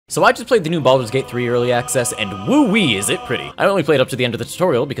So I just played the new Baldur's Gate 3 Early Access, and woo-wee is it pretty. I only played up to the end of the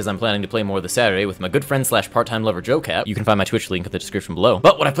tutorial because I'm planning to play more this Saturday with my good friend slash part-time lover Joe Cap. You can find my Twitch link in the description below.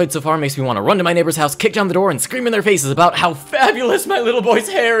 But what I've played so far makes me want to run to my neighbor's house, kick down the door, and scream in their faces about how fabulous my little boy's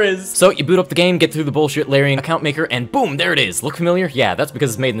hair is. So you boot up the game, get through the bullshit layering account maker, and boom, there it is. Look familiar? Yeah, that's because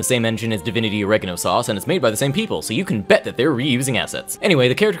it's made in the same engine as Divinity Oregano Sauce, and it's made by the same people, so you can bet that they're reusing assets. Anyway,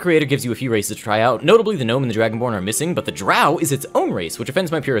 the character creator gives you a few races to try out. Notably, the gnome and the dragonborn are missing, but the drow is its own race, which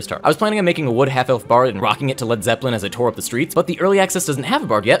offends my purest heart. I was planning on making a wood half-elf bard and rocking it to Led Zeppelin as I tore up the streets, but the early access doesn't have a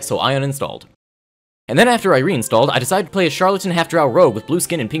bard yet, so I uninstalled. And then after I reinstalled, I decided to play a charlatan half-drow rogue with blue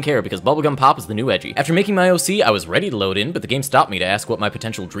skin and pink hair because Bubblegum Pop is the new edgy. After making my OC, I was ready to load in, but the game stopped me to ask what my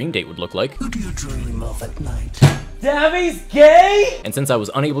potential dream date would look like. Who do you dream of at night? Davvy's gay? And since I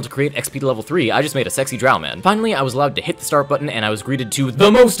was unable to create XP to level 3, I just made a sexy drow man. Finally, I was allowed to hit the start button, and I was greeted to the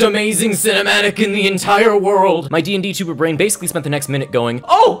most amazing cinematic in the entire world. My D&D tuber brain basically spent the next minute going,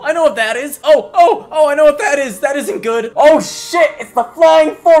 Oh, I know what that is. Oh, I know what that is. That isn't good. Oh shit, it's the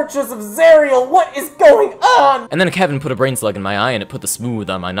Flying Fortress of Zariel. What is going on? And then Kevin put a brain slug in my eye and it put the smooth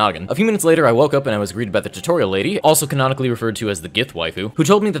on my noggin. A few minutes later, I woke up and I was greeted by the tutorial lady, also canonically referred to as the Gith waifu, who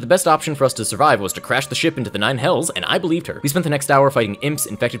told me that the best option for us to survive was to crash the ship into the 9 hells, and I believed her. We spent the next hour fighting imps,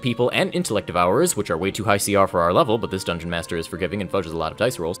 infected people, and intellect devourers, which are way too high CR for our level, but this dungeon master is forgiving and fudges a lot of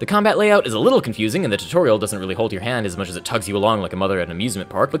dice rolls. The combat layout is a little confusing, and the tutorial doesn't really hold your hand as much as it tugs you along like a mother at an amusement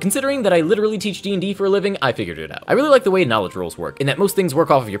park, but considering that I literally teach D&D for a living, I figured it out. I really like the way knowledge rolls work, in that most things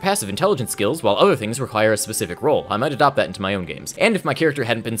work off of your passive intelligence skills, while other things require a specific role. I might adopt that into my own games. And if my character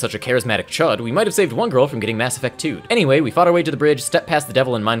hadn't been such a charismatic chud, we might have saved one girl from getting Mass Effect 2'd. Anyway, we fought our way to the bridge, stepped past the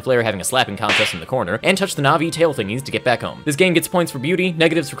devil and Mind Flayer having a slapping contest in the corner, and touched the Na'vi tail thingies to get back home. This game gets points for beauty,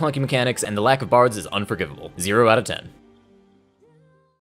 negatives for clunky mechanics, and the lack of bards is unforgivable. 0 out of 10.